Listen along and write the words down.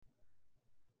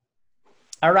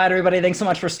All right, everybody. Thanks so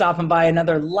much for stopping by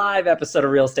another live episode of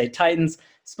Real Estate Titans,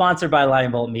 sponsored by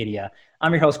Lionbolt Media.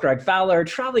 I'm your host, Greg Fowler,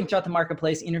 traveling throughout the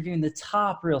marketplace, interviewing the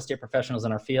top real estate professionals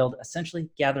in our field, essentially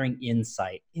gathering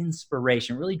insight,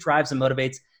 inspiration, really drives and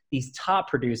motivates these top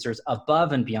producers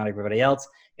above and beyond everybody else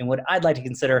in what I'd like to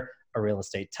consider a real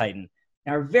estate titan.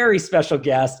 Now, our very special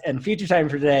guest and feature titan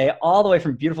for today, all the way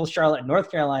from beautiful Charlotte, North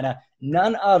Carolina,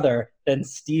 none other than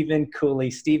Stephen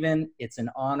Cooley. Stephen, it's an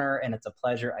honor and it's a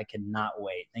pleasure. I cannot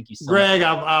wait. Thank you so Greg,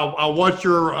 much. I watch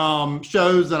your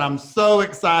shows, and I'm so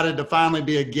excited to finally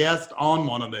be a guest on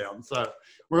one of them. So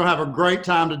we're going to have a great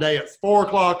time today. It's 4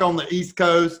 o'clock on the East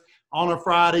Coast on a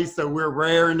Friday, so we're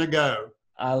raring to go.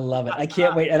 I love it. I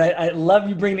can't wait. And I love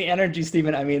you bring the energy,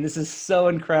 Stephen. I mean, this is so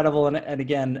incredible. And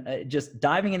again, just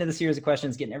diving into the series of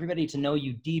questions, getting everybody to know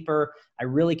you deeper. I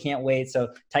really can't wait.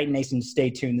 So Titan Nation, stay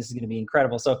tuned. This is going to be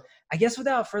incredible. So I guess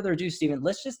without further ado, Stephen,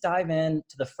 let's just dive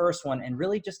into the first one and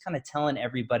really just kind of telling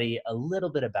everybody a little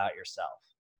bit about yourself.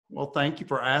 Well, thank you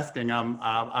for asking.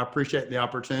 I appreciate the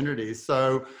opportunity.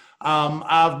 So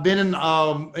I've been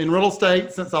in real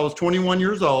estate since I was 21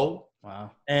 years old.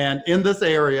 Wow. And in this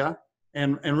area.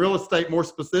 And real estate, more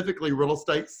specifically, real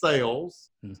estate sales.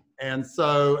 And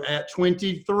so at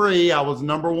 23, I was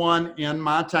number one in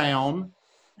my town.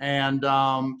 And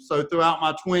so throughout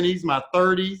my 20s, my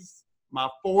 30s, my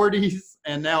 40s,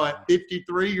 and now at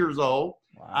 53 years old,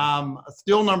 I'm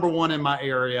still number one in my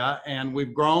area. And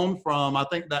we've grown from, I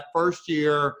think that first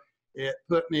year, it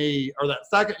put me, or that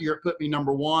second year, it put me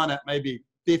number one at maybe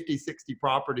 50, 60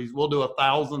 properties. We'll do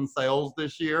 1,000 sales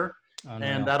this year. Oh, no.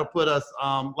 And that'll put us,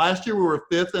 last year we were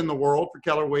 5th in the world for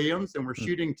Keller Williams, and we're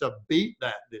shooting to beat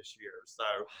that this year. So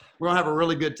we're going to have a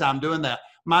really good time doing that.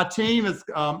 My team is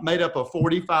made up of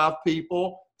 45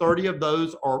 people. 30 of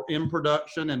those are in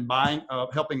production and buying,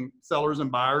 helping sellers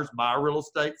and buyers buy real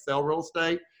estate, sell real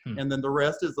estate. And then the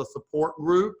rest is a support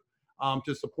group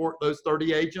to support those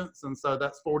 30 agents. And so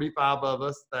that's 45 of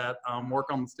us that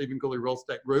work on the Stephen Cooley Real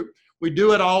Estate Group. We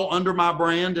do it all under my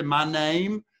brand and my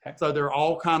name. So they're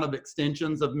all kind of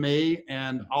extensions of me,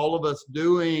 and all of us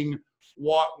doing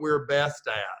what we're best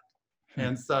at.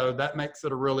 And so that makes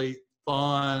it a really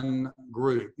fun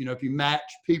group. You know, if you match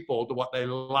people to what they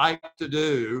like to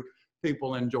do,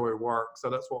 people enjoy work.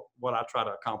 So that's what I try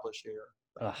to accomplish here.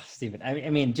 Oh, Stephen, I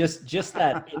mean, just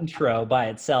that intro by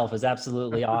itself is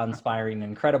absolutely awe-inspiring and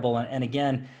incredible. And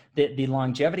again, the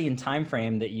longevity and time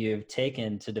frame that you've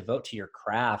taken to devote to your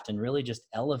craft and really just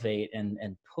elevate and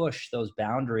push those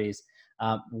boundaries.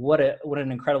 What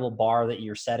an incredible bar that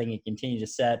you're setting and continue to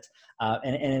set.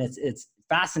 And it's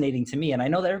fascinating to me. And I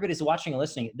know that everybody's watching and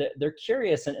listening. They're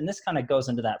curious. And this kind of goes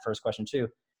into that first question too.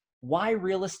 Why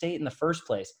real estate in the first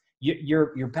place?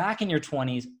 You're back in your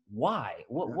 20s. Why?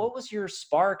 What was your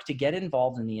spark to get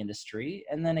involved in the industry?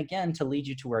 And then again, to lead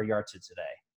you to where you are to today?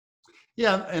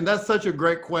 Yeah, and that's such a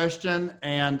great question.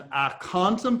 And I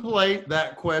contemplate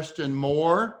that question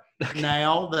more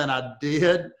now than I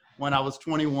did when I was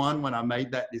 21, when I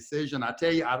made that decision. I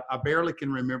tell you, I barely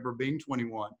can remember being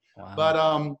 21. Wow.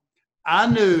 But I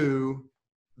knew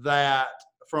that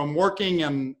from working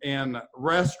in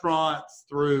restaurants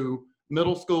through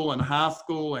middle school and high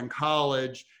school and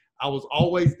college, I was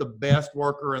always the best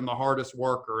worker and the hardest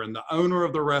worker. And the owner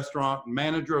of the restaurant,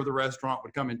 manager of the restaurant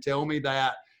would come and tell me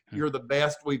that you're the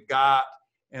best we've got.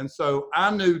 And so I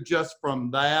knew just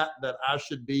from that I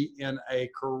should be in a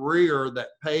career that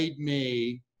paid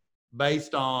me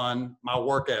based on my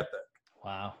work ethic.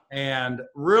 Wow. And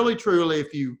really, truly,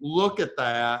 if you look at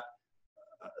that,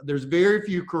 there's very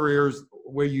few careers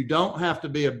where you don't have to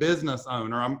be a business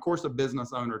owner. I'm, of course, a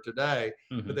business owner today,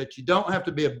 but that you don't have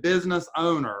to be a business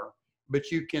owner,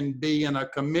 but you can be in a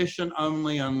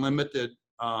commission-only, unlimited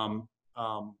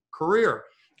career.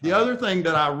 The other thing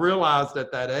that I realized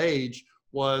at that age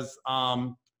was,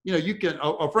 you know, you can,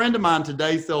 a friend of mine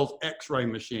today sells x-ray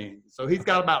machines. So he's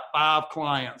got about 5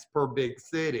 clients per big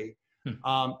city.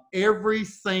 Every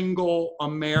single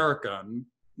American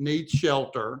needs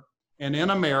shelter. And in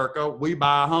America, we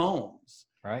buy homes.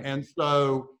 Right. And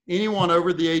so anyone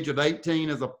over the age of 18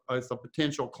 is a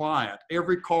potential client.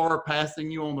 Every car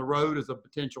passing you on the road is a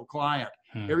potential client.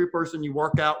 Every person you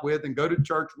work out with and go to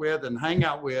church with and hang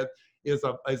out with is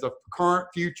a current,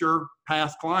 future,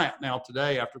 past client now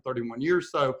today after 31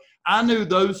 years. So I knew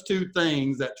those two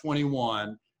things at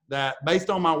 21, that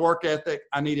based on my work ethic,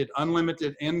 I needed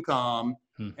unlimited income,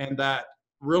 and that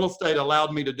real estate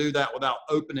allowed me to do that without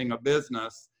opening a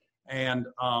business. And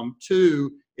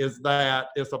 2 is that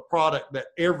it's a product that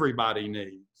everybody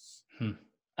needs.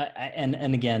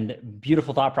 And again,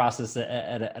 beautiful thought process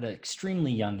at an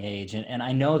extremely young age. And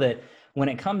I know that when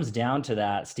it comes down to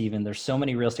that, Stephen, there's so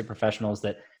many real estate professionals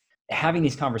that having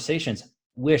these conversations,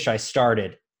 wish I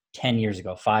started 10 years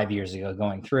ago, 5 years ago,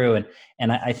 going through.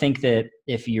 And I think that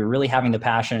if you're really having the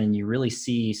passion and you really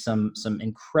see some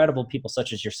incredible people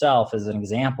such as yourself as an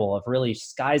example of really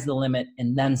sky's the limit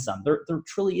and then some, there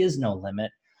truly is no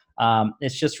limit.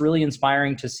 It's just really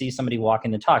inspiring to see somebody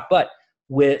walking the talk, but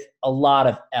with a lot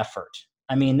of effort.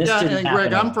 I mean, this didn't and happen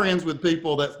Greg, I'm overnight. friends with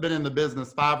people that's been in the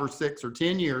business 5 or 6 or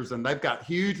 10 years, and they've got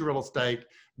huge real estate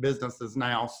businesses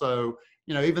now. So,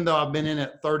 even though I've been in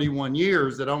it 31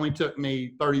 years, it only took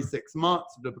me 36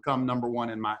 months to become number one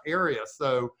in my area.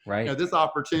 So, Right. This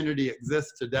opportunity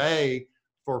exists today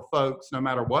for folks, no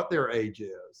matter what their age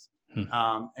is.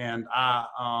 And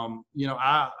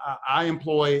I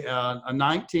employ a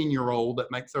 19-year-old that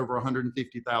makes over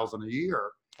 $150,000 a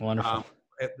year. Wonderful.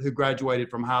 Who graduated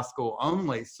from high school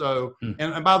only. So,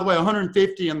 and by the way,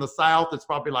 150 in the South, it's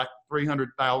probably like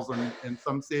 300,000 in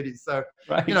some cities. So,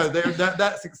 Right.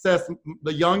 that success,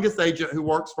 the youngest agent who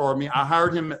works for me, I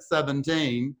hired him at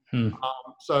 17.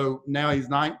 So now he's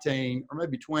 19 or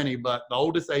maybe 20, but the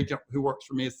oldest agent who works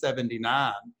for me is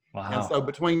 79. Wow. And so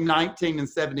between 19 and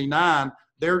 79,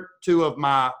 they're 2 of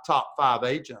my top 5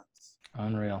 agents.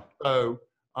 Unreal. So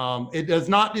it does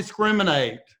not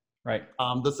discriminate. Right.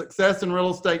 The success in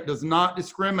real estate does not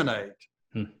discriminate.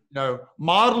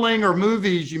 Modeling or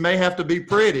movies, you may have to be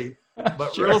pretty,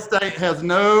 but Sure. real estate has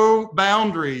no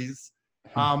boundaries.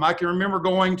 I can remember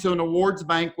going to an awards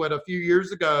banquet a few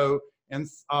years ago, and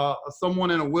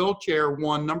someone in a wheelchair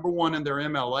won number 1 in their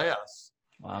MLS.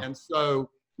 Wow. And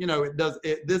so,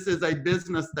 this is a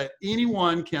business that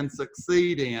anyone can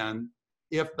succeed in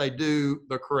if they do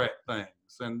the correct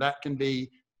things. And that can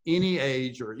be any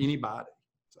age or anybody.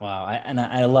 Wow.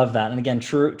 I love that. And again,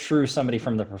 true somebody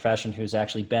from the profession who's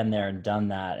actually been there and done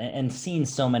that and seen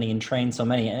so many and trained so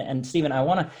many. And Stephen, I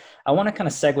want to kind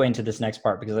of segue into this next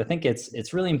part, because I think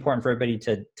it's really important for everybody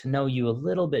to know you a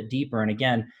little bit deeper. And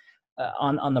again,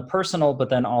 on the personal, but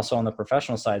then also on the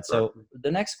professional side. So the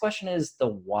next question is the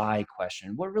why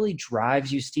question. What really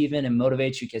drives you, Stephen, and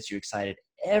motivates you, gets you excited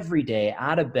every day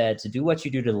out of bed to do what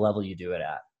you do to the level you do it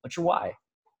at? What's your why?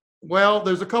 Well,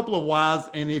 there's a couple of whys,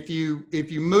 and if you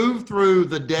move through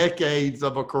the decades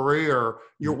of a career,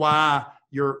 your why,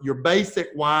 your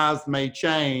basic whys may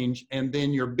change, and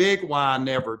then your big why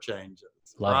never changes.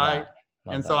 Love right?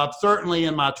 Love and that. so I've certainly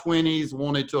in my 20s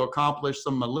wanted to accomplish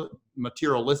some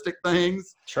materialistic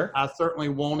things. Sure. I certainly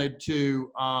wanted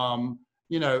to,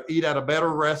 eat at a better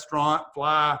restaurant,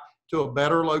 fly to a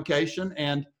better location,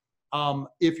 and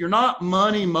if you're not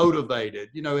money motivated,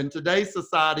 in today's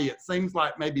society, it seems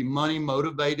like maybe money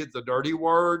motivated is a dirty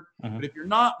word. But if you're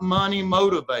not money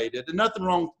motivated, and nothing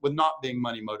wrong with not being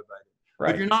money motivated.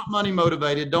 Right. If you're not money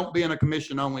motivated, don't be in a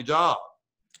commission only job.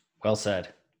 Well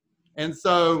said. And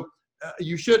so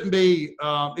it shouldn't be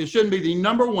the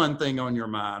number one thing on your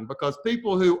mind, because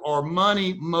people who are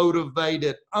money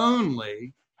motivated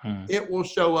only, it will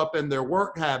show up in their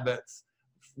work habits.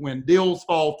 When deals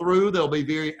fall through, they'll be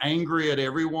very angry at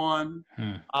everyone.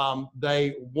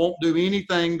 They won't do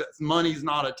anything that money's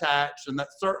not attached, and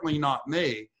that's certainly not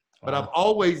me. But I've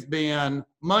always been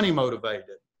money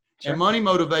motivated. Sure. And money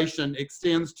motivation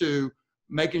extends to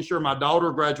making sure my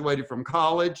daughter graduated from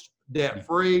college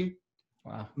debt-free,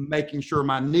 making sure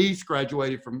my niece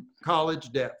graduated from college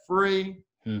debt-free,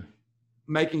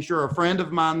 making sure a friend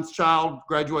of mine's child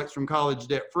graduates from college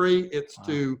debt-free. It's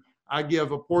I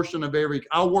give a portion of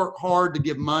I work hard to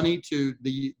give money to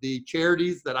the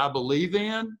charities that I believe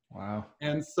in. Wow.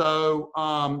 And so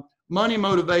money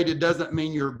motivated doesn't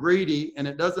mean you're greedy, and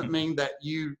it doesn't mean that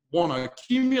you want to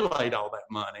accumulate all that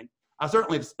money. I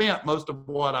certainly have spent most of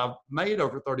what I've made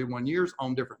over 31 years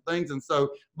on different things. And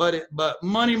so, but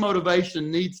money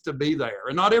motivation needs to be there,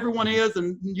 and not everyone is,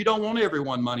 and you don't want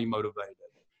everyone money motivated.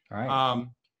 Right.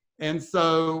 And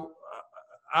so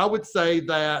I would say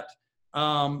that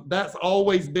that's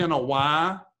always been a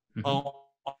why on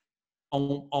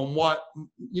what,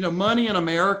 money in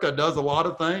America does a lot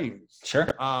of things. Sure.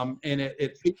 And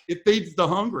it feeds the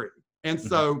hungry. And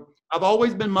so I've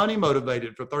always been money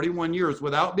motivated for 31 years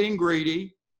without being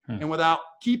greedy and without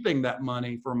keeping that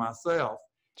money for myself.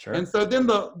 Sure. And so then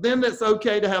it's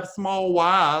okay to have small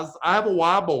whys. I have a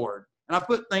why board, and I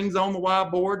put things on the why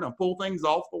board and I pull things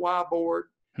off the why board.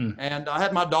 And I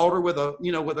had my daughter with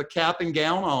a cap and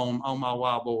gown on my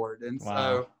why board. And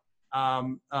so,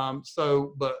 I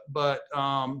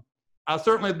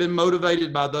certainly have been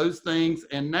motivated by those things.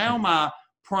 And now my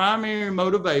primary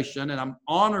motivation, and I'm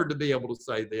honored to be able to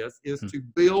say this, is to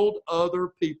build other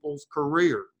people's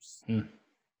careers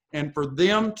and for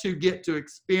them to get to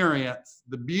experience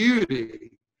the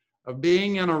beauty of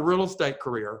being in a real estate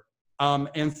career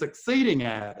and succeeding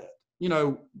at it.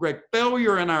 Greg,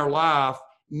 failure in our life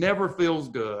never feels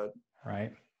good.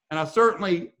 Right. And I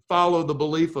certainly follow the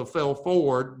belief of fail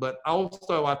forward, but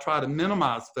also I try to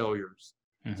minimize failures.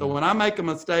 Mm-hmm. So when I make a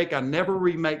mistake, I never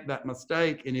remake that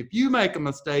mistake. And if you make a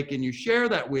mistake and you share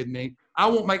that with me, I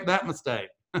won't make that mistake.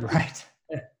 Right.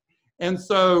 And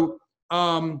so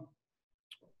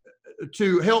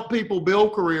to help people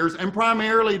build careers, and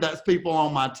primarily that's people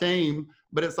on my team,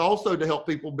 but it's also to help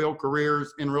people build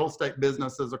careers in real estate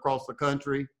businesses across the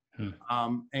country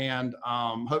and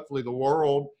hopefully the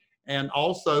world. And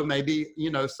also maybe,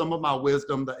 some of my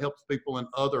wisdom that helps people in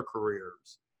other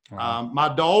careers. Wow. My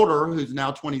daughter, who's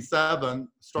now 27,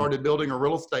 started building a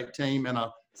real estate team in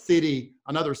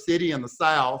another city in the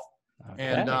South. Okay.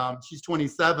 And she's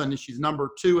 27 and she's number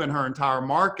 2 in her entire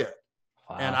market.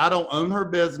 Wow. And I don't own her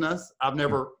business. I've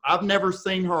never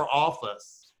seen her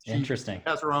office. Interesting. She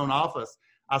has her own office.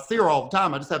 I see her all the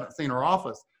time. I just haven't seen her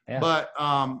office. Yeah.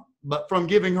 But from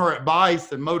giving her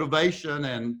advice and motivation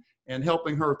and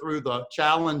helping her through the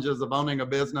challenges of owning a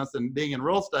business and being in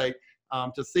real estate,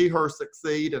 to see her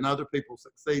succeed and other people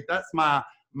succeed. That's my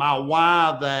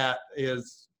why. That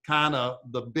is kind of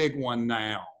the big one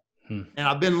now. And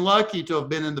I've been lucky to have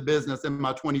been in the business in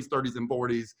my 20s, 30s, and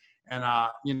 40s. And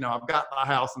I've got my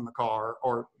house and the car,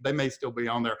 or they may still be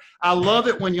on there. I love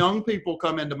it when young people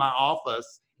come into my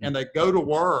office and they go to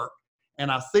work,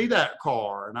 and I see that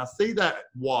car, and I see that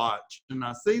watch, and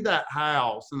I see that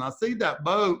house, and I see that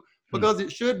boat, because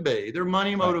it should be. They're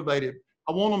money motivated.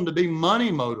 I want them to be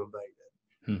money motivated.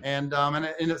 And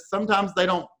it's, sometimes they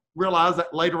don't realize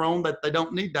that later on that they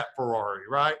don't need that Ferrari,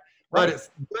 right? But it's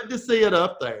good to see it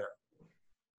up there.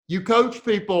 You coach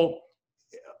people,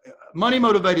 money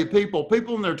motivated people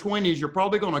in their 20s, you're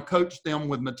probably going to coach them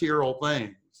with material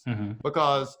things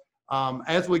because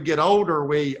as we get older,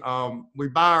 we buy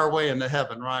our way into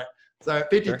heaven, right? So at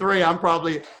 53, I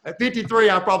probably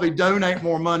donate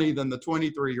more money than the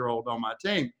 23-year-old on my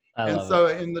team. And so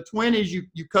in the 20s,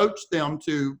 you coach them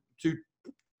to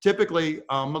typically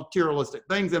materialistic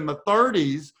things. In the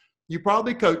 30s, you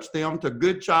probably coach them to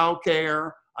good child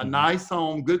care, a nice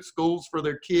home, good schools for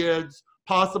their kids,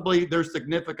 possibly their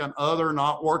significant other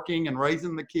not working and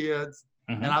raising the kids.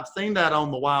 And I've seen that on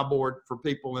the whiteboard for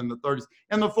people in the 30s.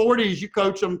 In the 40s, you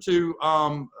coach them to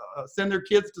send their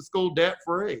kids to school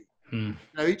debt-free.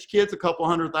 Each kid's a couple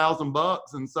 $100,000,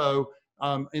 and so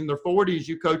in their 40s,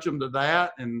 you coach them to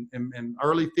that, and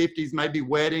early 50s, maybe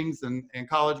weddings and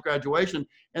college graduation.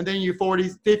 And then your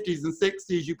 40s, 50s, and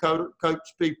 60s, you coach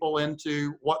people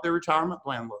into what their retirement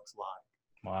plan looks like.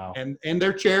 Wow. And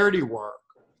their charity work.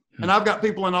 And I've got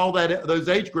people in all those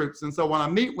age groups. And so when I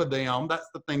meet with them, that's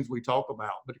the things we talk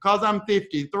about. But because I'm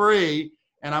 53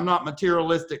 and I'm not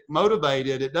materialistic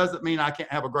motivated, it doesn't mean I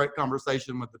can't have a great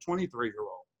conversation with the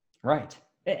 23-year-old. Right.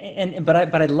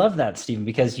 But I love that, Stephen,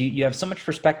 because you have so much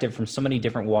perspective from so many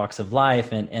different walks of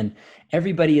life, and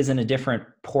everybody is in a different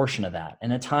portion of that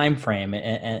and a time frame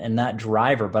and that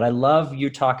driver. But I love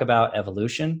you talk about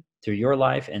evolution through your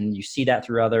life, and you see that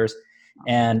through others,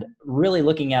 and really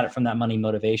looking at it from that money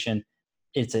motivation.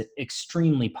 It's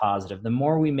extremely positive. The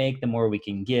more we make, the more we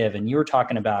can give. And you were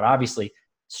talking about, obviously,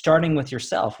 starting with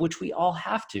yourself, which we all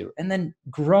have to, and then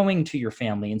growing to your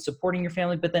family and supporting your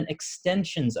family, but then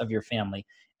extensions of your family.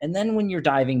 And then when you're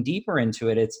diving deeper into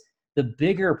it, it's the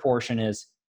bigger portion is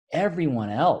everyone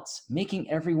else,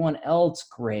 making everyone else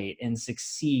great and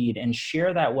succeed and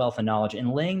share that wealth and knowledge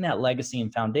and laying that legacy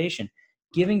and foundation,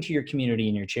 giving to your community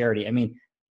and your charity. I mean,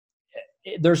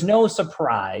 there's no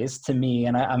surprise to me,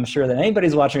 and I'm sure that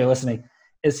anybody's watching or listening,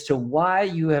 as to why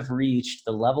you have reached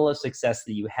the level of success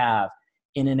that you have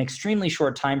in an extremely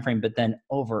short time frame, but then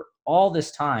over all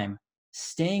this time,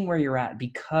 staying where you're at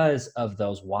because of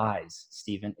those whys,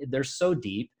 Stephen. They're so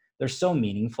deep, they're so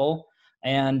meaningful.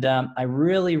 And I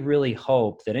really, really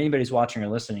hope that anybody who's watching or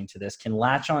listening to this can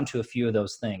latch on to a few of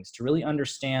those things to really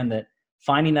understand that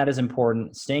finding that is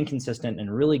important, staying consistent,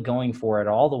 and really going for it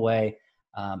all the way.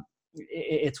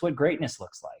 It's what greatness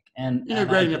looks like. And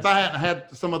Greg, if I hadn't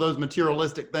had some of those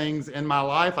materialistic things in my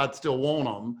life, I'd still want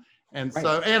them. And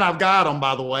so, and I've got them,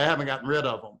 by the way. I haven't gotten rid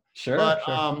of them. Sure.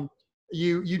 But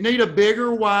you need a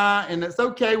bigger why, and it's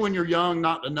okay when you're young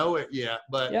not to know it yet.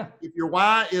 But if your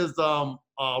why is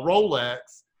Rolex,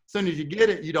 as soon as you get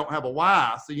it, you don't have a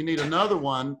why. So you need another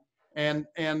one, and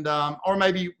or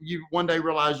maybe you one day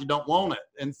realize you don't want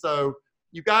it. And so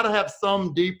you got to have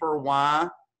some deeper why.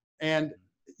 And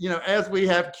as we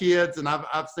have kids, and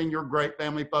I've seen your great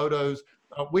family photos,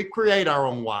 we create our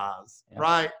own whys,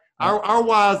 right? Our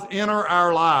whys enter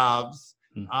our lives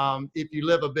if you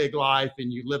live a big life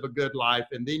and you live a good life,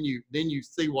 and then you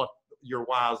see what your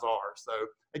whys are. So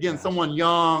again, someone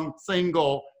young,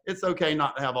 single, it's okay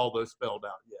not to have all those spelled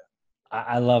out yet.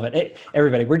 I love it. Hey,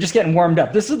 everybody, we're just getting warmed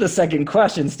up. This is the second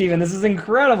question, Stephen. This is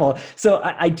incredible. So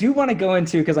I do want to go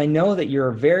into, because I know that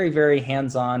you're very, very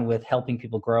hands-on with helping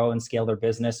people grow and scale their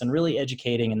business and really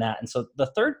educating in that. And so the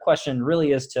third question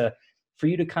really is for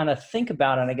you to kind of think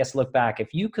about and I guess look back.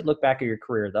 If you could look back at your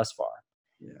career thus far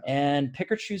and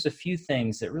pick or choose a few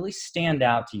things that really stand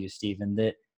out to you, Stephen,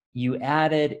 that you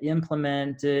added,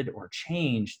 implemented, or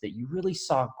changed, that you really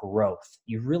saw growth,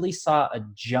 you really saw a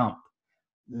jump.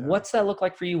 What's that look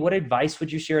like for you? What advice would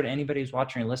you share to anybody who's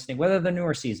watching or listening, whether they're new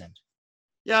or seasoned?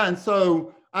 Yeah, and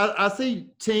so I see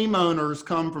team owners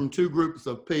come from two groups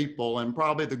of people, and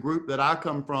probably the group that I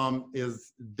come from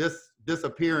is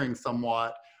disappearing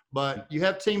somewhat. But you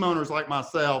have team owners like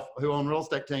myself who own real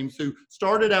estate teams who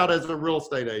started out as a real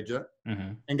estate agent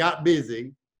and got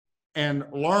busy and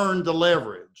learned to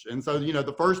leverage. And so,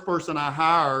 the first person I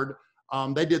hired,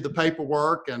 they did the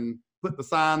paperwork and put the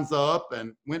signs up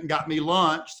and went and got me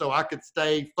lunch so I could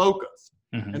stay focused.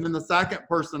 And then the second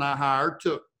person I hired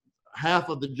took half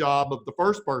of the job of the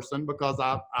first person because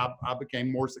I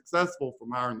became more successful from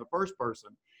hiring the first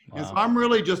person. Wow. And so I'm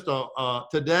really just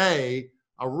today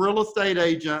a real estate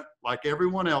agent like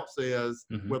everyone else is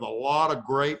with a lot of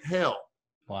great help.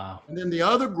 Wow. And then the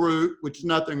other group, which is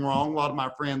nothing wrong, a lot of my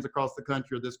friends across the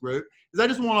country are this group, is they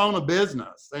just want to own a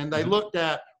business. And they looked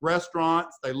at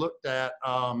restaurants, they looked at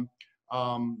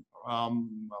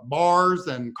bars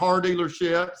and car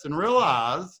dealerships and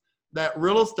realized that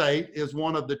real estate is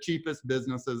one of the cheapest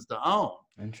businesses to own.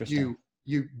 Interesting.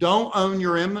 You don't own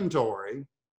your inventory,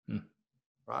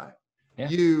 right? Yeah.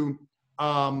 You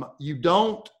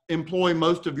don't employ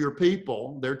most of your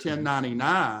people. They're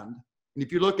 1099. And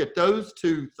if you look at those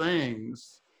two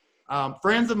things,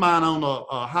 friends of mine own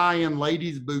a high-end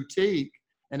ladies boutique,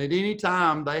 and at any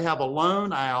time they have a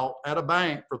loan out at a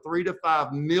bank for $3 to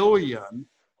 $5 million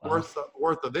worth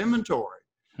of inventory.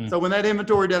 So when that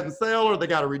inventory doesn't sell or they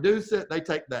got to reduce it, they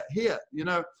take that hit.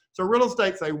 So real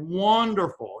estate's a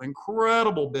wonderful,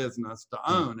 incredible business to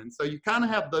own. And so you kind of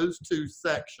have those two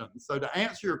sections. So to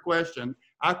answer your question,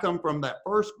 I come from that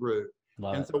first group.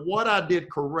 And so what I did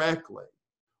correctly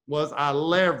was I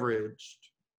leveraged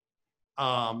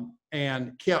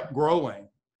and kept growing.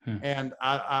 And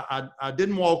I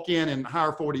didn't walk in and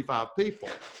hire 45 people.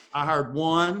 I hired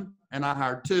one, and I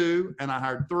hired two, and I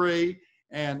hired three,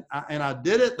 and I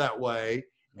did it that way.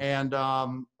 And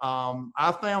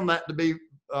I found that to be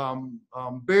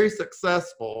very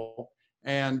successful,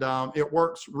 and it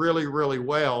works really, really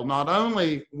well. Not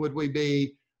only would we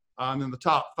be in the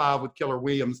top 5 with Keller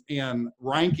Williams in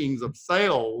rankings of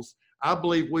sales, I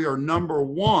believe we are number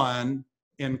 1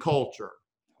 in culture.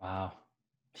 Wow.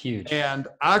 Huge. And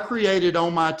I created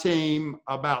on my team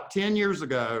about 10 years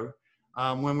ago,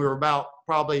 when we were about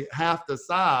probably half the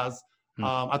size.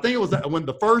 I think it was when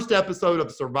the first episode of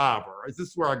Survivor. This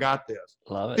is where I got this.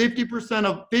 Love it.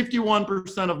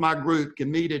 51% of my group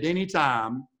can meet at any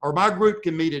time, or my group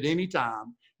can meet at any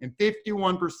time, and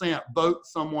 51% vote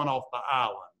someone off the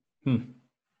island,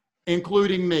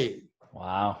 including me.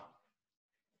 Wow.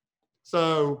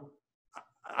 So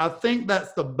I think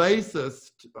that's the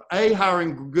basis,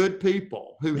 hiring good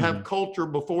people who have culture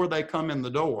before they come in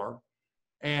the door.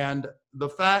 And the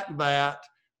fact that,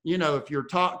 if you're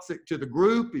toxic to the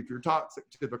group, if you're toxic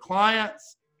to the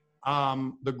clients,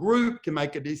 the group can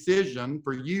make a decision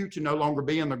for you to no longer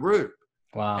be in the group.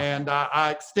 Wow. And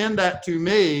I extend that to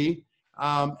me.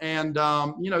 Some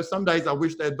days I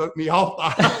wish they'd book me off the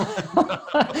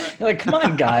island. You're like, come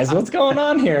on, guys, what's going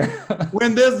on here?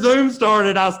 When this Zoom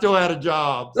started, I still had a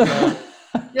job. So,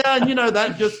 yeah,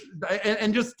 that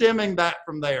just stemming that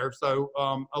from there. So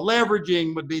a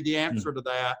leveraging would be the answer to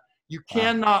that. You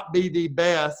cannot be the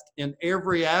best in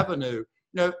every avenue.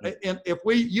 If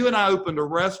you and I opened a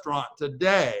restaurant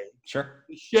today, sure,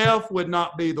 the chef would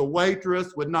not be the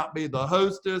waitress, would not be the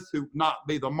hostess, who would not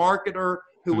be the marketer,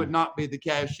 who would not be the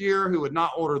cashier, who would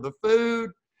not order the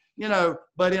food.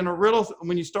 But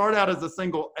when you start out as a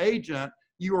single agent,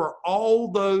 you are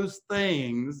all those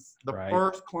things the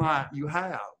first client you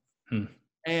have.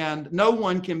 And no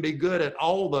one can be good at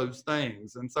all those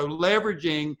things. And so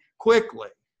leveraging quickly.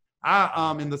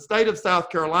 In the state of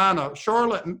South Carolina,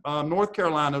 Charlotte, North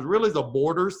Carolina really is a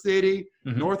border city.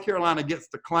 North Carolina gets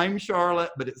to claim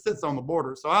Charlotte, but it sits on the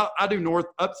border. So I do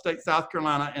upstate South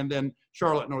Carolina and then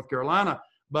Charlotte, North Carolina.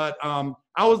 But I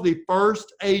was the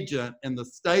first agent in the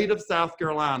state of South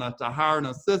Carolina to hire an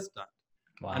assistant.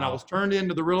 Wow. And I was turned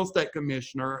into the real estate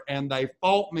commissioner, and they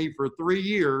fought me for 3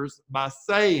 years by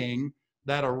saying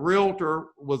that a realtor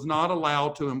was not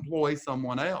allowed to employ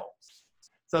someone else.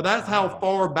 So that's how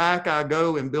far back I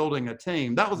go in building a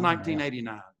team. That was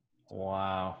 1989.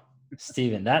 Wow.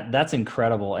 Stephen, that's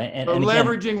incredible. So And again,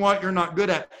 leveraging what you're not good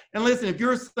at. And listen, if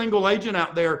you're a single agent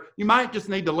out there, you might just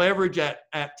need to leverage at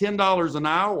 $10 an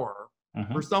hour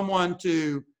for someone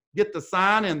to get the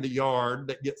sign in the yard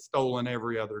that gets stolen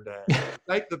every other day,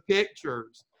 take the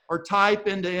pictures, or type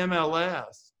into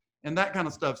MLS and that kind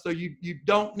of stuff. So you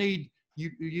don't need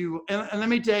and let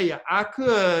me tell you, I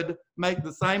could make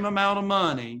the same amount of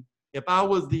money if I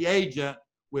was the agent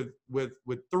with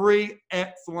 3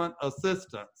 excellent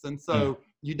assistants. And so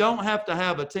you don't have to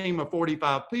have a team of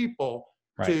 45 people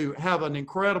to have an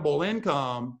incredible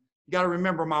income. You got to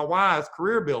remember, my why is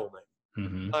career building.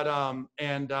 But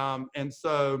and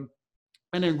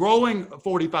in growing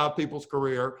 45 people's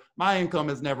career, my income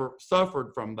has never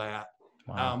suffered from that.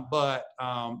 Wow. But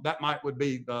that would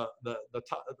be the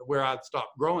top, where I'd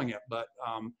stop growing it. But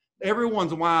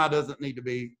everyone's why doesn't need to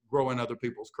be growing other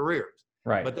people's careers.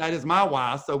 Right. But that is my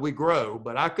why, so we grow.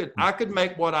 But I could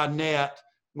make what I net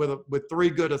with 3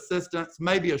 good assistants,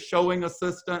 maybe a showing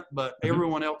assistant, but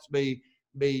everyone else be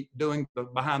doing the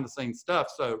behind the scenes stuff.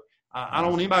 So I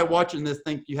don't want anybody watching this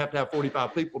think you have to have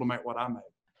 45 people to make what I make.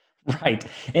 Right.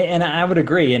 And I would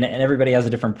agree. And everybody has a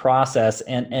different process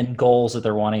and goals that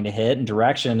they're wanting to hit and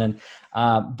direction. And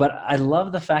but I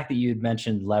love the fact that you had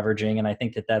mentioned leveraging. And I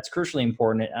think that that's crucially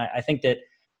important. I think that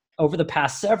over the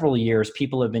past several years,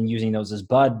 people have been using those as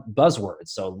buzzwords.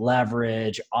 So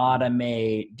leverage,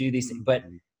 automate, do these things. But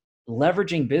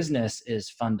leveraging business is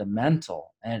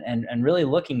fundamental. And really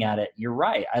looking at it, you're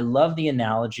right. I love the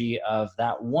analogy of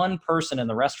that one person in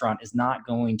the restaurant is not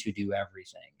going to do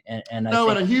everything. And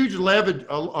a huge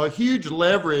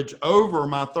leverage over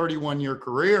my 31-year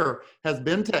career has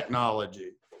been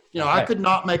technology. I could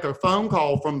not make a phone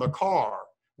call from the car.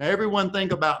 Now, everyone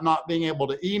think about not being able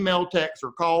to email, text,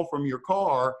 or call from your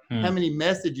car. How many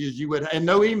messages you would, and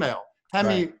no email.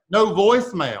 No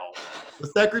voicemail. The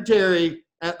secretary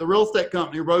at the real estate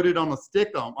company wrote it on a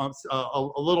stick on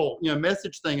a little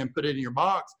message thing and put it in your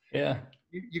box. Yeah.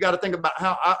 You got to think about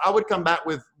how I would come back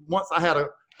with, once I had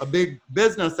a big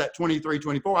business at 23,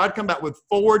 24, I'd come back with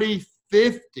 40,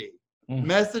 50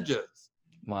 messages.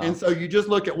 Wow. And so you just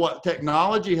look at what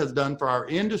technology has done for our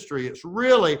industry. It's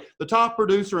really, the top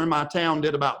producer in my town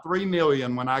did about 3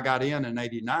 million when I got in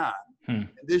 '89.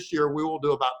 This year we will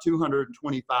do about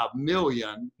 225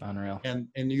 million. Unreal. And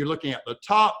you're looking at the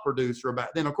top producer. Back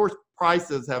then, of course,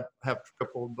 prices have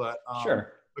tripled, but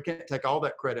sure, we can't take all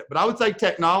that credit. But I would say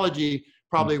technology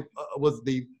probably was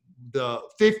the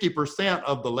 50%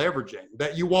 of the leveraging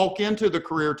that you walk into the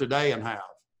career today and have.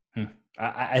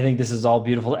 I think this is all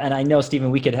beautiful. And I know, Stephen,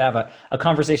 we could have a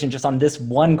conversation just on this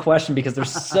one question because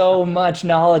there's so much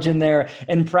knowledge in there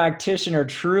and practitioner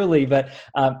truly. But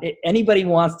anybody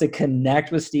wants to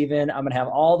connect with Stephen, I'm going to have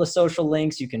all the social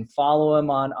links. You can follow him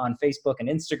on Facebook and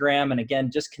Instagram. And again,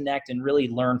 just connect and really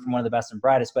learn from one of the best and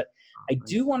brightest. But I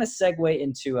do want to segue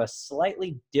into a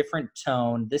slightly different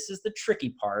tone. This is the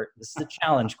tricky part. This is the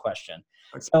challenge question.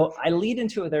 So I lead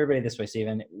into it with everybody this way,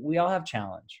 Stephen. We all have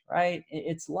challenge, right?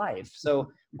 It's life. So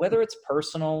whether it's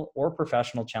personal or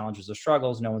professional challenges or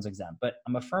struggles, no one's exempt. But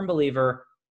I'm a firm believer,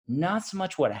 not so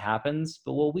much what happens,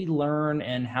 but what we learn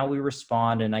and how we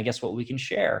respond, and I guess what we can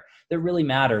share that really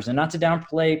matters. And not to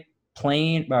downplay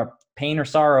pain or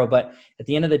sorrow, but at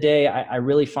the end of the day, I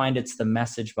really find it's the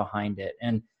message behind it.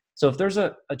 And so if there's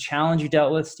a challenge you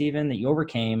dealt with, Stephen, that you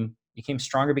overcame, you came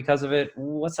stronger because of it,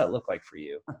 what's that look like for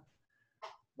you?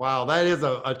 Wow, that is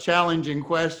a challenging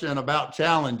question about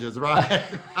challenges, right?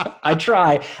 I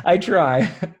try.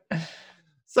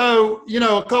 So,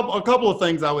 a couple of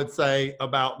things I would say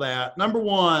about that. Number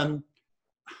one,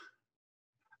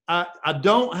 I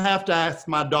don't have to ask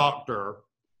my doctor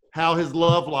how his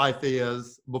love life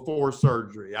is before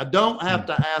surgery. I don't have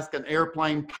to ask an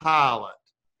airplane pilot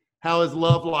how his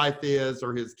love life is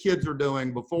or his kids are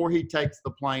doing before he takes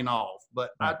the plane off.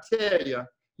 But I tell you,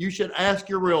 you should ask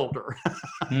your realtor.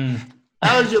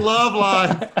 How's your love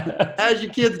life? How's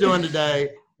your kids doing today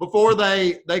before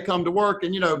they come to work?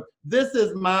 And, this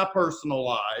is my personal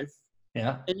life.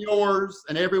 Yeah. And yours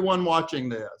and everyone watching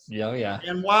this. Yeah.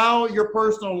 And while your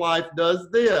personal life does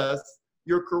this,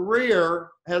 your career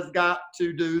has got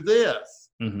to do this.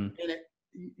 And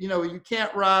you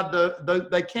can't ride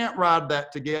they can't ride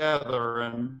that together.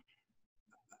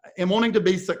 And wanting to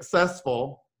be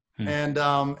successful and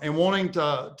wanting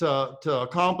to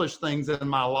accomplish things in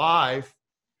my life,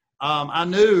 I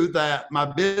knew that my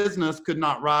business could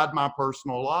not ride my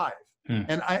personal life.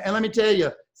 And let me tell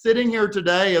you, sitting here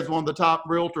today as one of the top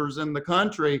realtors in the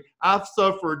country, I've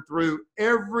suffered through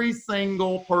every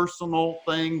single personal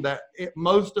thing that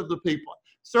most of the people.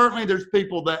 certainly there's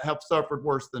people that have suffered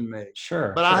worse than me.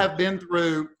 Sure. But I have been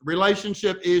through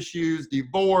relationship issues,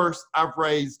 divorce. I've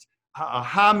raised a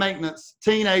high maintenance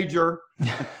teenager. We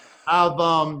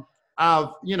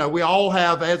all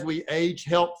have, as we age,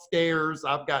 health scares.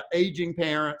 I've got aging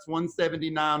parents,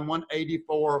 179,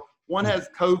 184. One has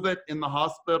COVID in the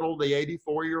hospital, the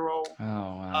 84-year-old. Oh,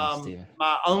 wow, Stephen.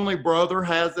 My only brother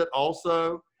has it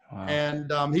also. Wow. And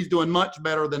he's doing much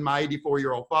better than my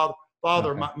 84-year-old father.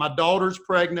 Okay. My daughter's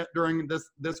pregnant during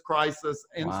this crisis.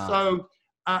 And Wow. so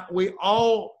we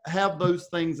all have those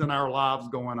things in our lives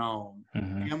going on.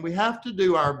 Mm-hmm. And we have to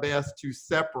do our best to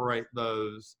separate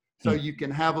those so you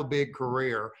can have a big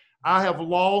career. I have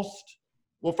lost,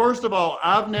 well, first of all,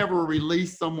 I've never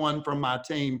released someone from my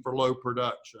team for low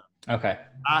production. Okay.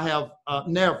 I have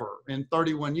never in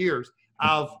 31 years.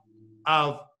 I've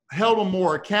held them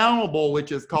more accountable, which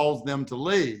has caused them to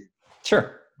leave.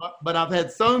 Sure. But I've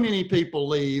had so many people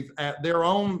leave at their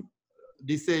own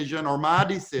decision or my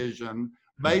decision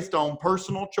based on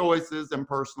personal choices and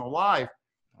personal life.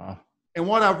 Wow. And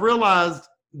what I've realized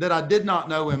that I did not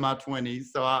know in my 20s,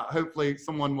 so hopefully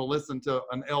someone will listen to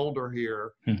an elder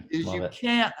here, is you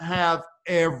can't have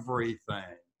everything.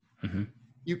 Mm-hmm.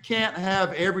 You can't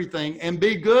have everything and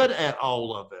be good at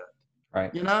all of it.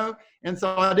 Right. You know? And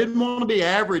so I didn't want to be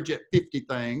average at 50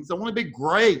 things. I want to be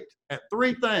great at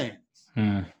 3 things.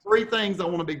 3 things I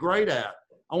want to be great at.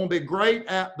 I want to be great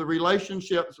at the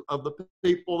relationships of the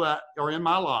people that are in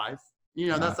my life. You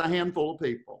know, that's a handful of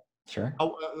people. Sure.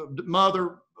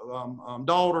 Mother,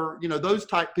 daughter, you know, those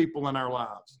type people in our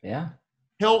lives. Yeah.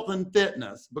 Health and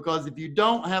fitness, because if you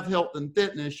don't have health and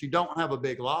fitness, you don't have a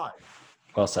big life.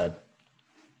 Well said.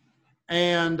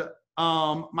 And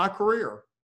my career,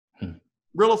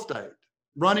 real estate,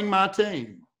 running my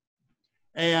team.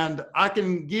 And I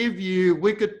can give you,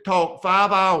 we could talk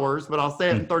 5 hours, but I'll say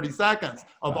it in 30 seconds,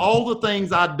 of all the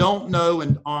things I don't know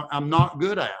and I'm not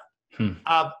good at.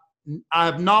 I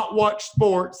have not watched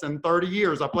sports in 30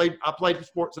 years. I played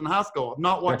sports in high school. I've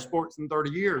not watched sports in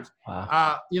 30 years.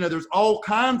 Wow. You know, there's all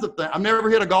kinds of things. I've never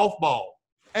hit a golf ball,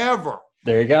 ever.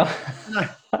 There you go.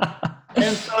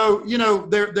 And so, you know,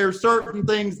 there's certain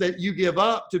things that you give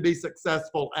up to be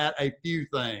successful at a few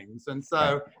things. And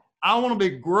so I want to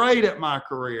be great at my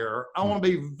career. I want to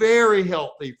be very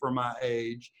healthy for my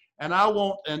age. And I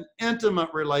want an intimate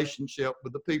relationship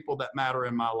with the people that matter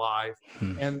in my life.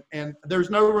 And there's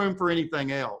no room for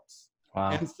anything else.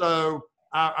 Wow. And so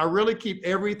I really keep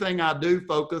everything I do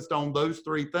focused on those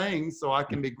 3 things so I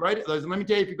can be great at those. And let me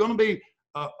tell you, if you're going to be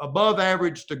above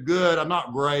average to good, I'm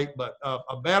not great, but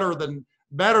better than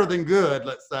good,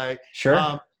 let's say.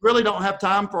 Sure. Really don't have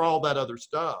time for all that other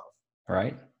stuff.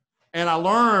 Right. And I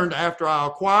learned after I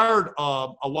acquired a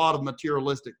lot of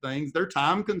materialistic things, they're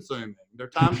time consuming. They're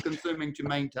time consuming to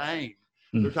maintain.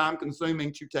 They're time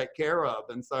consuming to take care of.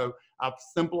 And so I've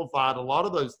simplified a lot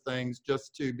of those things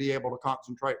just to be able to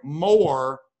concentrate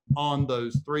more on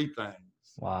those 3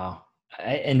 things. Wow.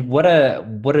 And what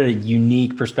a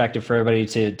unique perspective for everybody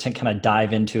to kind of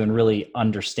dive into and really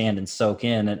understand and soak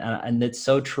in. And it's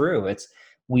so true.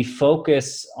 We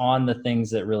focus on the things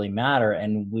that really matter,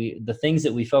 and the things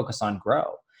that we focus on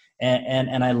grow.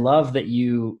 And I love that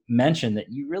you mentioned that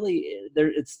you really,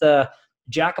 it's the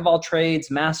jack of all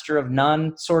trades, master of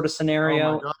none sort of scenario.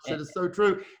 Oh my gosh, it is so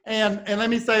true. And let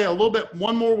me say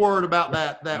one more word about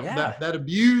that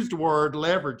abused word,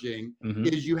 leveraging,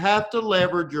 is you have to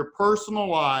leverage your personal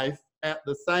life at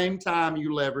the same time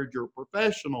you leverage your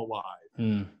professional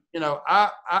life. You know,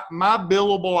 my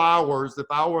billable hours, if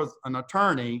I was an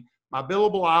attorney, my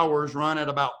billable hours run at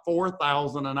about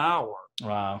 4,000 an hour.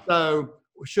 Wow. So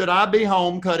should I be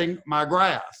home cutting my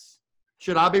grass?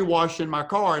 Should I be washing my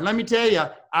car? And let me tell you,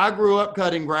 I grew up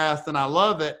cutting grass and I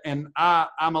love it. And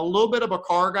I'm a little bit of a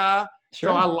car guy.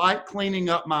 Sure. So I like cleaning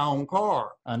up my own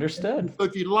car. Understood. So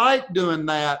if you like doing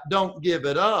that, don't give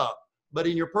it up. But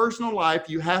in your personal life,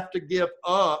 you have to give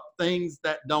up things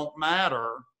that don't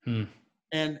matter.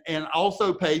 And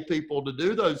also pay people to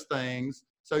do those things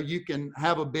so you can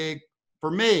have a big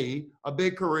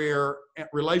career,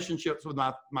 relationships with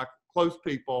my close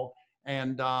people,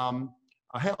 and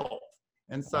health.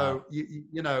 And so,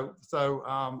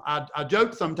 I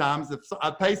joke sometimes, if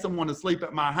I'd pay someone to sleep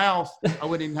at my house, I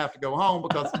wouldn't even have to go home,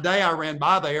 because today I ran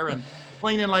by there and the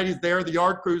cleaning lady's there, the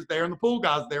yard crew's there, and the pool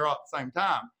guy's there all at the same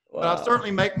time. Wow. But I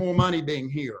certainly make more money being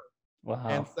here. Wow.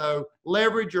 And so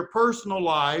leverage your personal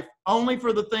life only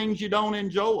for the things you don't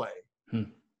enjoy.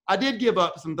 I did give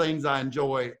up some things I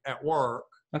enjoy at work.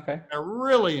 Okay. I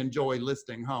really enjoy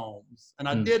listing homes, and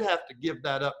I did have to give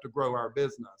that up to grow our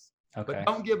business. Okay. But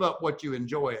don't give up what you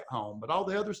enjoy at home. But all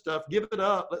the other stuff, give it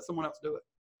up. Let someone else do it.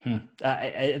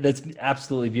 That's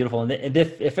absolutely beautiful. And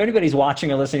if anybody's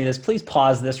watching or listening to this, please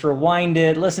pause this, rewind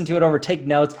it, listen to it over, take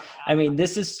notes. I mean,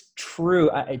 this is true.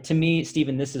 To me,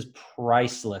 Stephen, this is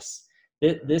priceless.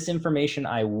 This information,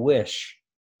 I wish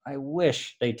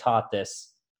they taught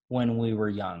this when we were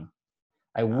young.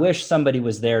 I wish somebody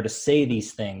was there to say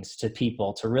these things to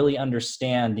people, to really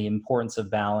understand the importance of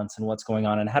balance and what's going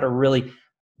on and how to really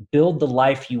build the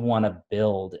life you want to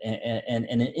build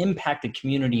and impact the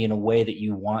community in a way that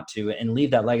you want to and leave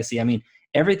that legacy. I mean,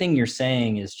 everything you're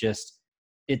saying is just,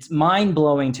 it's mind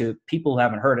blowing to people who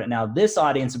haven't heard it. Now, this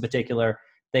audience in particular,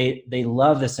 they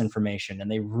love this information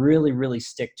and they really, really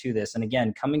stick to this. And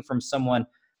again, coming from someone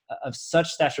of such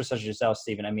stature such as yourself,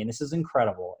 Stephen, I mean, this is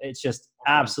incredible. It's just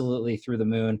absolutely through the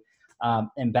moon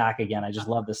and back again. I just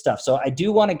love this stuff. So I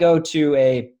do want to go to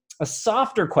a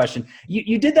softer question.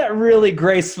 You did that really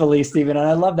gracefully, Stephen, and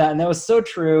I love that. And that was so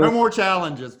true. No more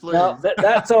challenges, please. No,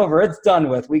 that's over. It's done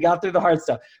with. We got through the hard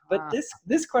stuff. But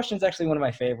this question is actually one of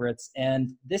my favorites.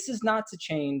 And this is not to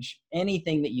change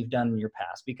anything that you've done in your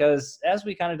past, because as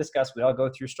we kind of discussed, we all go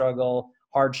through struggle,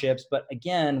 hardships. But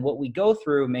again, what we go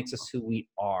through makes us who we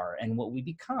are and what we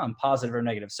become, positive or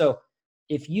negative. So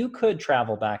if you could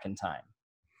travel back in time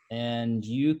and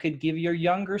you could give your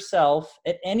younger self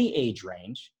at any age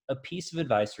range a piece of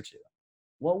advice or two,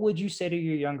 what would you say to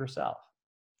your younger self?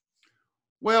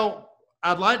 Well,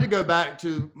 I'd like to go back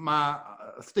to my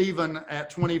Stephen at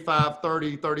 25,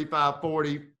 30, 35,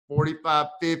 40, 45,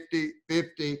 50,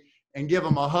 50, and give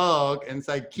him a hug and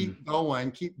say, keep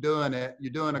going, keep doing it.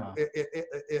 You're doing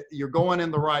you're going in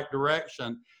the right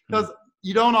direction, because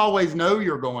you don't always know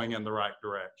you're going in the right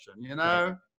direction, you know?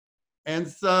 Right. And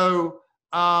so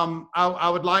I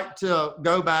would like to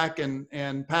go back and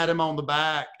pat him on the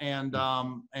back and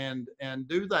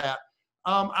do that.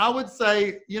 I would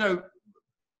say,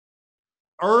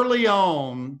 early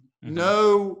on,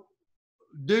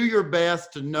 do your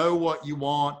best to know what you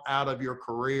want out of your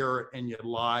career and your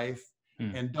life,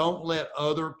 and don't let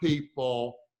other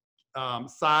people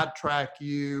sidetrack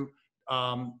you.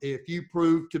 When you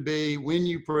prove to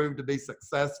be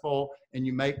successful and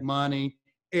you make money,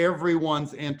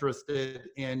 everyone's interested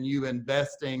in you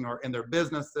investing or in their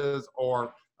businesses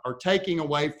or taking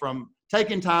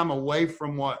time away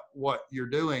from what you're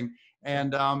doing.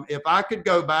 And if I could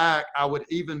go back, I would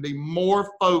even be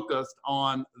more focused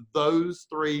on those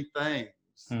three things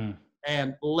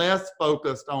and less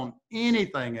focused on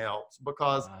anything else,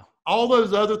 because all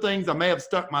those other things I may have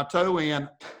stuck my toe in,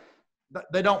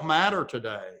 they don't matter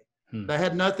today. They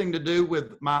had nothing to do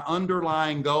with my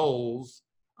underlying goals.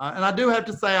 And I do have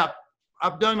to say,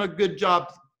 I've done a good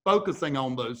job focusing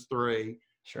on those three.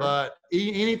 Sure. But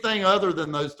anything other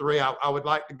than those three, I would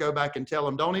like to go back and tell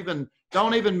them, don't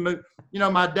even move.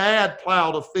 My dad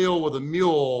plowed a field with a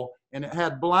mule, and it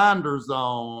had blinders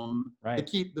on to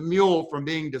keep the mule from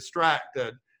being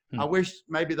distracted. I wish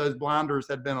maybe those blinders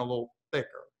had been a little thicker.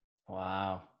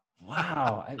 Wow.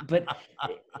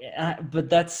 But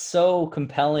that's so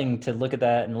compelling to look at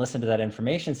that and listen to that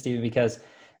information, Stephen, because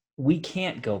we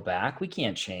can't go back, we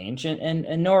can't change,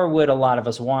 and nor would a lot of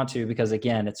us want to, because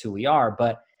again, it's who we are.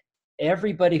 But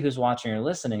everybody who's watching or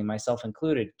listening, myself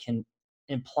included, can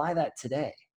imply that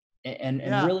today and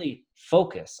really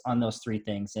focus on those three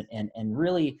things and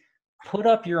really put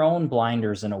up your own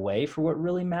blinders in a way for what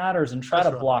really matters and try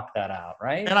to block that out,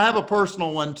 right? And I have a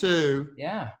personal one too.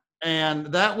 Yeah. And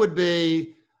that would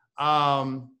be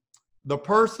the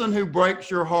person who breaks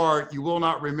your heart, you will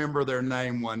not remember their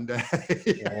name one day.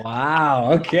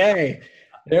 Wow. Okay.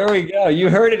 There we go. You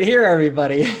heard it here,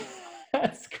 everybody.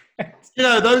 That's great.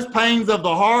 Those pains of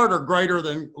the heart are greater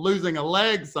than losing a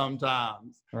leg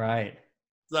sometimes. Right.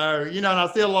 So, and I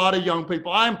see a lot of young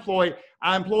people. I employ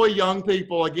young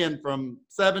people, again, from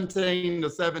 17 to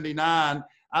 79.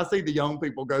 I see the young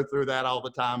people go through that all the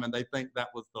time, and they think that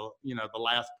was the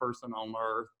last person on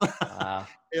earth. Wow.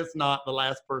 It's not the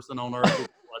last person on earth who's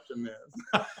watching this.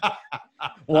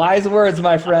 Wise words,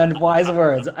 my friend. Wise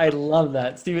words. I love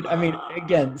that, Stephen. I mean,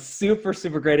 again, super,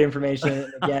 super great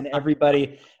information. Again,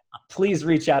 everybody, please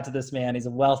reach out to this man. He's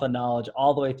a wealth of knowledge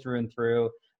all the way through and through.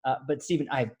 But Stephen,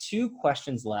 I have 2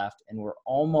 questions left, and we're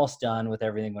almost done with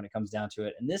everything when it comes down to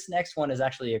it. And this next one is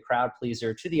actually a crowd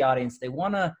pleaser to the audience. They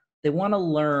want to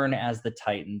learn as the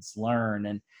Titans learn,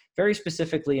 and very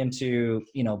specifically into,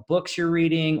 books you're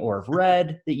reading or have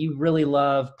read that you really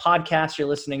love, podcasts you're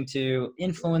listening to,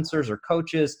 influencers or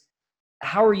coaches.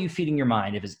 How are you feeding your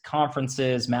mind? If it's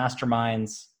conferences,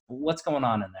 masterminds, what's going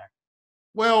on in there?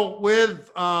 Well, with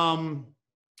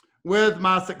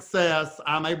my success,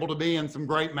 I'm able to be in some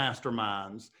great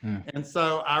masterminds. And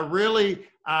so I really,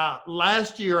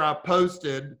 last year I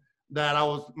posted that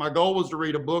my goal was to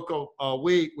read a book a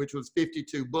week, which was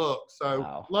 52 books. So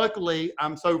Wow. luckily,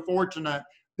 I'm so fortunate.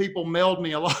 People mailed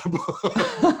me a lot of books.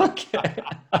 Okay.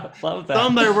 I love that.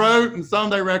 Some they wrote and some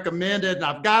they recommended, and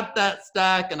I've got that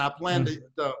stack, and I plan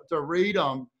to read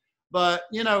them. But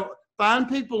I find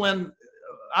people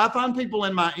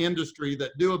in my industry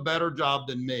that do a better job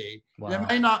than me. Wow. And it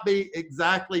may not be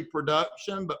exactly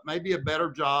production, but maybe a better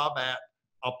job at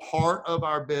a part of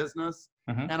our business.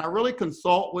 And I really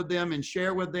consult with them and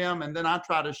share with them, and then I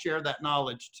try to share that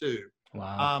knowledge too.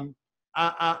 Wow.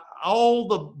 All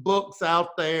the books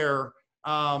out there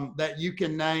that you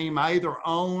can name, I either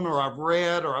own or I've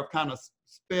read or I've kind of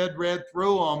read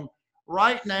through them.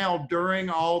 Right now, during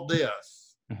all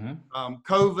this,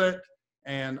 COVID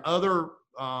and other,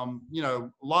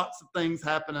 lots of things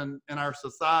happening in our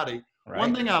society. Right.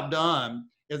 One thing I've done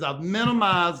is I've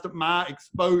minimized my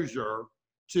exposure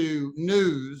to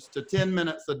news to 10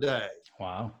 minutes a day.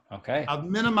 Wow. Okay. I've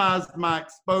minimized my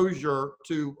exposure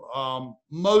to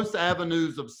most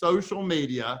avenues of social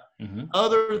media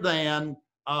other than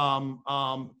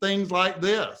things like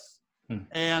this.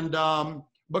 And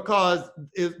because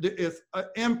it's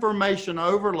information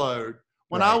overload.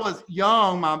 When I was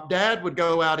young, my dad would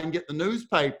go out and get the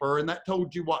newspaper, and that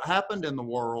told you what happened in the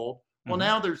world. Well,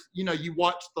 now there's, you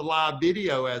watch the live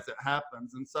video as it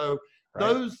happens. And so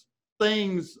those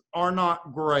things are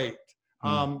not great.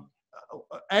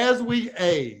 As we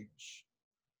age,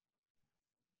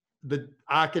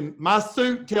 my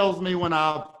suit tells me when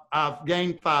I've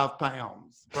gained 5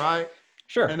 pounds, right?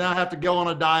 Sure. And I have to go on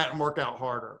a diet and work out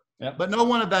harder. Yep. But no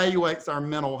one evaluates our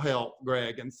mental health,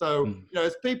 Greg. And so,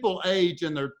 as people age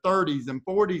in their 30s and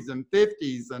 40s and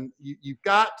 50s, and you've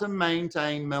got to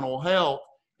maintain mental health,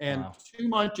 and too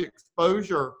much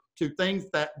exposure to things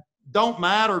that don't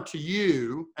matter to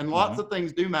you, and lots of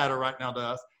things do matter right now to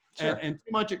us, and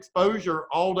too much exposure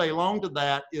all day long to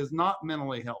that is not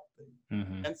mentally healthy.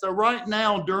 And so right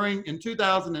now, in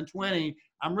 2020,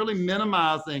 I'm really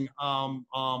minimizing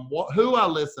who I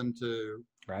listen to.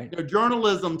 Right.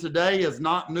 Journalism today is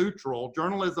not neutral.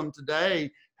 Journalism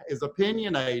today is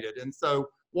opinionated. And so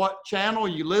what channel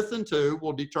you listen to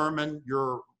will determine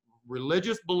your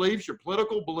religious beliefs, your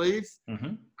political beliefs,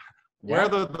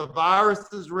 whether the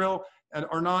virus is real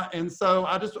or not. And so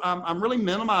I'm really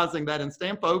minimizing that and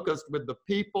staying focused with the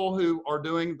people who are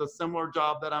doing the similar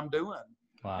job that I'm doing.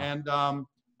 Wow. And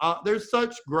there's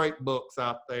such great books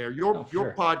out there. Your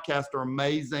podcasts are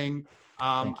amazing.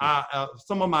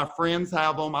 Some of my friends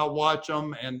have them. I watch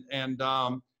them, and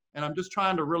I'm just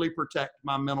trying to really protect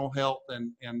my mental health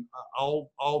and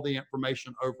all the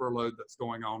information overload that's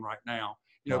going on right now.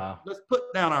 Let's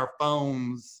put down our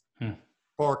phones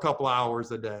for a couple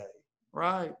hours a day,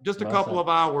 right? Just a couple of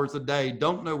hours a day.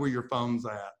 Don't know where your phone's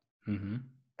at.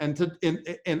 And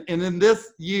in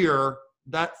this year,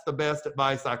 that's the best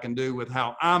advice I can do with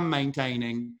how I'm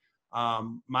maintaining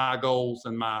my goals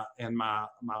and my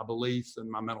beliefs and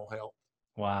my mental health.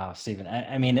 Wow, Stephen.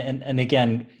 I mean, and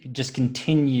again, just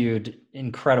continued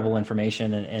incredible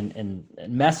information and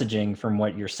messaging from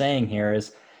what you're saying here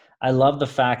is, I love the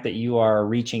fact that you are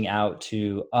reaching out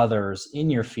to others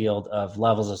in your field of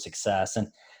levels of success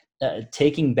and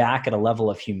taking back at a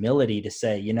level of humility to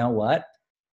say, you know what?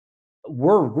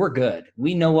 We're good.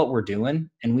 We know what we're doing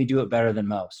and we do it better than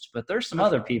most. But there's some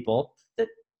other people that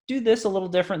do this a little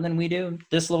different than we do,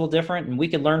 this a little different, and we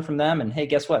could learn from them. And hey,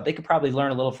 guess what? They could probably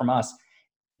learn a little from us.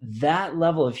 That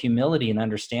level of humility and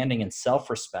understanding and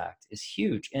self-respect is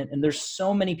huge. And there's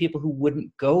so many people who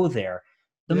wouldn't go there.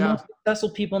 The most successful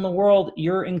people in the world,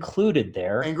 you're included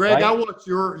there. And Greg, right? I watched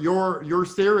your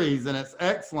series, and it's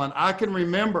excellent. I can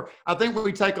remember, I think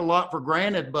we take a lot for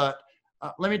granted, but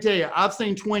let me tell you, I've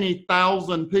seen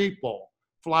 20,000 people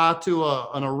fly to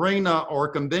an arena or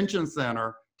a convention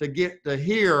center to get to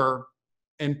here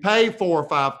and pay $4,000 or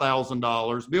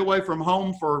 $5,000, be away from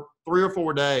home for 3 or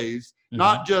 4 days,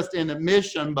 not just in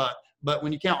admission, but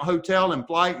when you count hotel and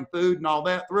flight and food and all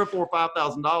that, $3,000 or $4,000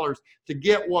 or $5,000 to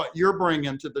get what you're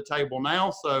bringing to the table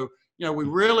now. So,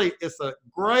 it's a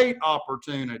great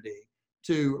opportunity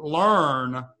to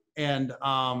learn and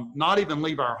not even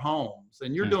leave our homes.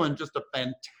 And you're doing just a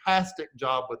fantastic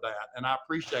job with that, and I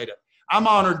appreciate it. I'm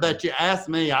honored that you asked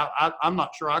me. I'm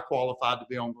not sure I qualified to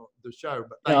be on the show,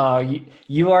 but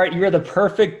you're the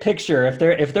perfect picture.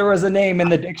 If there was a name in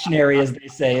the dictionary, as they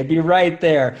say, it'd be right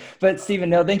there. But Stephen,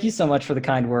 no, thank you so much for the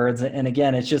kind words. And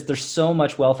again, it's just, there's so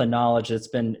much wealth and knowledge that's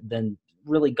been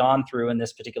really gone through in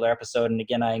this particular episode. And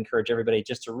again, I encourage everybody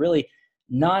just to really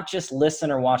not just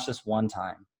listen or watch this one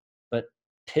time, but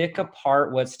pick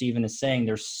apart what Stephen is saying.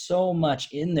 There's so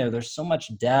much in there. There's so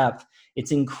much depth.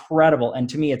 It's incredible. And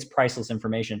to me, it's priceless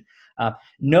information.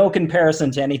 no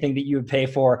comparison to anything that you would pay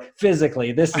for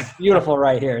physically. This is beautiful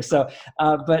right here. So,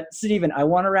 but Stephen, I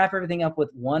want to wrap everything up with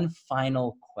one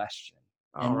final question.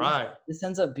 All right. This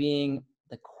ends up being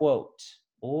the quote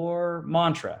or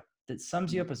mantra that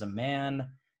sums you up as a man,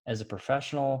 as a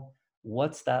professional.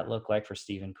 What's that look like for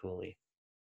Stephen Cooley?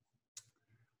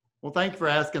 Well, thank you for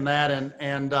asking that,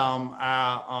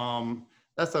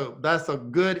 that's a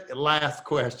good last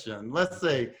question. Let's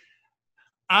see.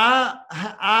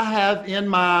 I have in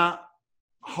my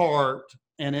heart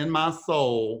and in my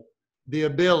soul the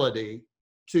ability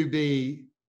to be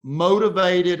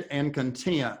motivated and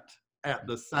content at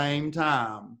the same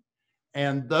time,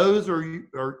 and those are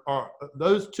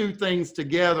those two things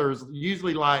together is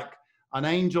usually like an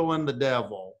angel and the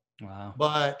devil. Wow.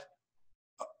 But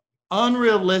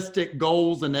unrealistic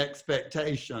goals and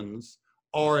expectations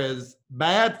are as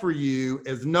bad for you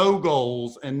as no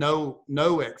goals and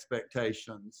no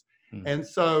expectations. And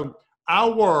so I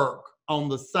work on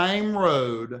the same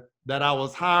road that I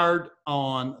was hired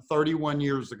on 31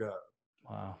 years ago.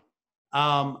 Wow.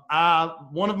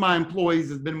 One of my employees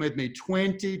has been with me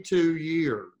 22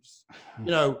 years.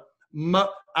 You know,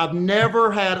 I've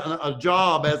never had a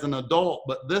job as an adult,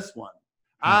 but this one.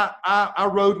 I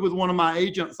rode with one of my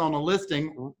agents on a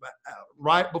listing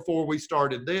right before we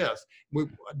started this. We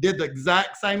did the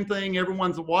exact same thing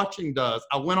everyone's watching does.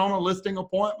 I went on a listing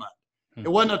appointment. It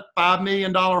wasn't a $5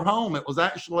 million home. It was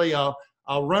actually a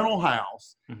rental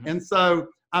house. And so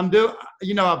I've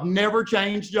never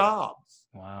changed jobs.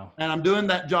 Wow. And I'm doing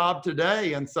that job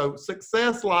today. And so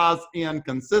success lies in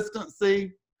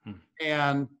consistency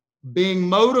and being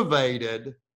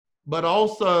motivated, but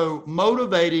also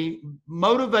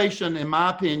motivation, in my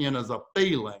opinion, is a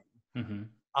feeling.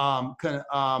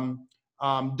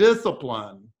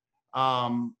 Discipline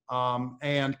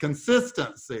and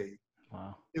consistency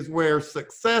is where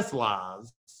success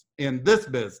lies in this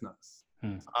business.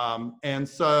 And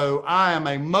so I am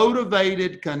a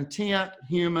motivated, content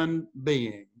human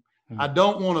being. I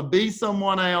don't want to be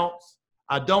someone else.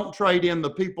 I don't trade in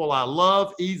the people I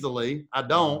love easily. I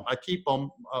don't. I keep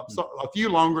them a few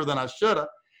longer than I should have.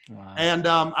 Wow. And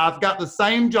I've got the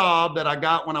same job that I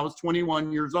got when I was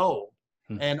 21 years old.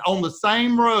 And on the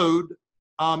same road,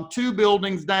 2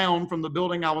 buildings down from the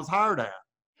building I was hired at.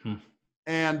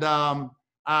 And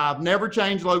I've never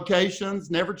changed locations,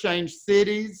 never changed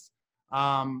cities.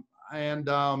 And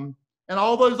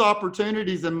all those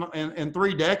opportunities in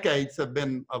 3 decades have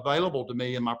been available to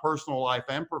me in my personal life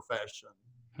and profession.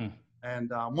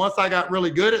 And once I got really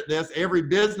good at this, every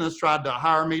business tried to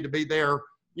hire me to be their,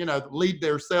 lead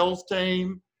their sales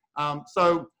team.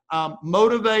 So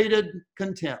motivated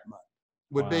contentment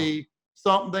would be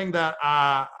something that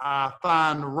I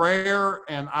find rare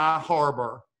and I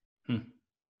harbor.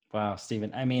 Wow,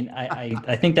 Stephen. I mean,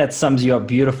 I think that sums you up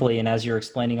beautifully. And as you're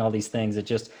explaining all these things, it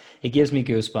gives me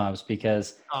goosebumps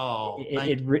because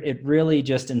it really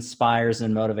just inspires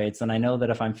and motivates. And I know that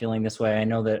if I'm feeling this way, I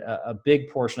know that a big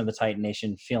portion of the Titan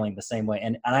Nation feeling the same way.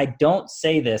 And I don't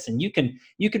say this, and you can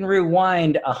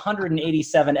rewind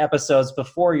 187 episodes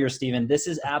before you're Stephen. This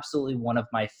is absolutely one of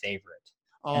my favorite.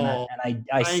 And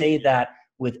I say that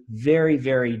with very,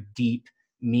 very deep,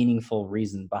 meaningful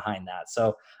reason behind that.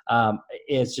 So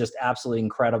it's just absolutely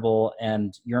incredible.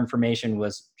 And your information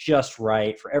was just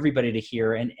right for everybody to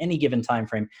hear in any given time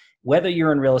frame, whether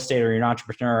you're in real estate or you're an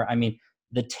entrepreneur. I mean,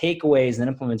 the takeaways and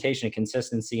implementation of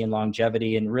consistency and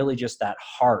longevity and really just that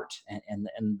heart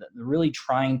and really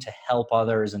trying to help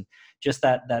others and just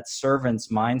that servant's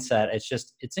mindset.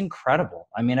 It's incredible.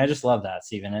 I mean, I just love that,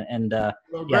 Stephen.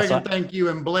 Well, Greg, thank you,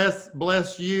 and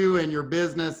bless you and your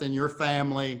business and your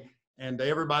family. And to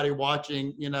everybody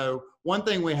watching, one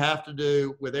thing we have to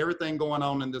do with everything going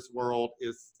on in this world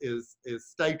is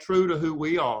stay true to who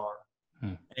we are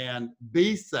and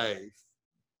be safe.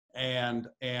 And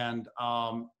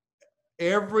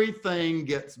everything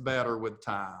gets better with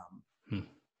time,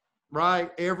 right?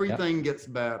 Everything gets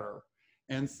better.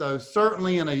 And so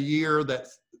certainly in a year that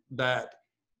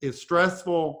is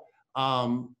stressful,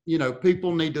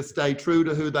 people need to stay true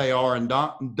to who they are and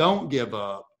don't give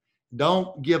up.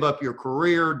 Don't give up your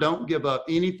career. Don't give up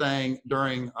anything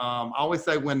during, I always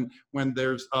say when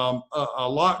there's a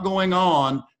lot going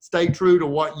on, stay true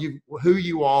to who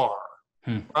you are,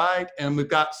 right? And we've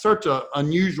got such an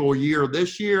unusual year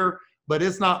this year, but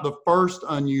it's not the first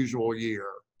unusual year.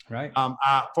 Right.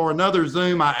 For another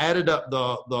Zoom, I added up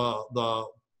the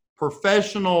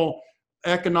professional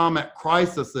economic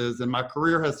crises, and my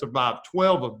career has survived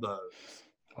 12 of those.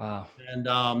 Wow.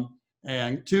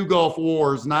 And 2 Gulf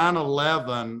Wars,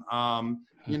 9/11,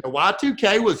 You know,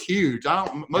 Y2K was huge.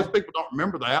 Most people don't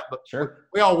remember that, but sure,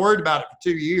 we all worried about it for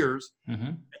 2 years.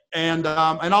 mm-hmm. And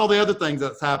all the other things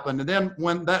that's happened. And then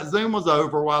when that Zoom was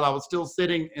over, while I was still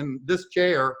sitting in this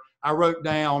chair, I wrote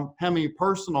down how many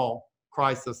personal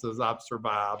crises I've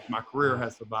survived, my career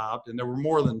has survived, and there were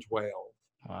more than 12.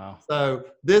 Wow. So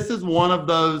this is one of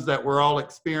those that we're all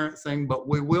experiencing, but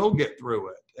we will get through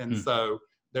it. And so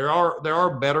there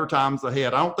are better times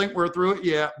ahead. I don't think we're through it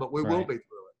yet, but we will be through it.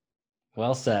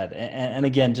 Well said. And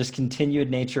again, just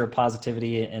continued nature of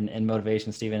positivity and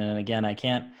motivation, Stephen. And again, I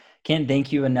can't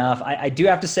thank you enough. I do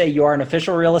have to say you are an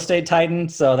official Real Estate Titan.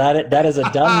 So that is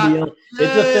a done deal.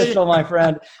 It's official, my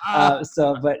friend.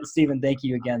 But Stephen, thank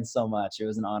you again so much. It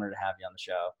was an honor to have you on the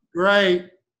show.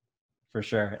 Great. For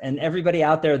sure. And everybody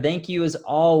out there, thank you as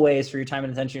always for your time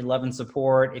and attention, your love and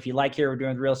support. If you like hear what we're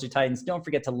doing with Real Estate Titans, don't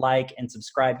forget to like and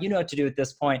subscribe. You know what to do at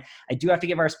this point. I do have to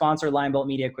give our sponsor, Lionbolt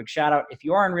Media, a quick shout out. If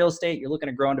you are in real estate, you're looking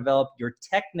to grow and develop your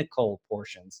technical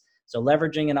portions. So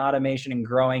leveraging and automation and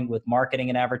growing with marketing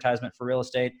and advertisement for real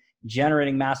estate,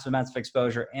 generating massive amounts of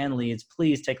exposure and leads,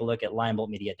 please take a look at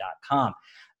lionboltmedia.com.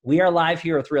 We are live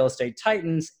here with Real Estate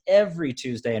Titans every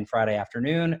Tuesday and Friday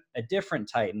afternoon, a different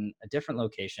Titan, a different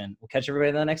location. We'll catch everybody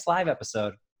in the next live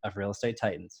episode of Real Estate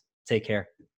Titans. Take care.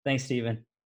 Thanks, Stephen.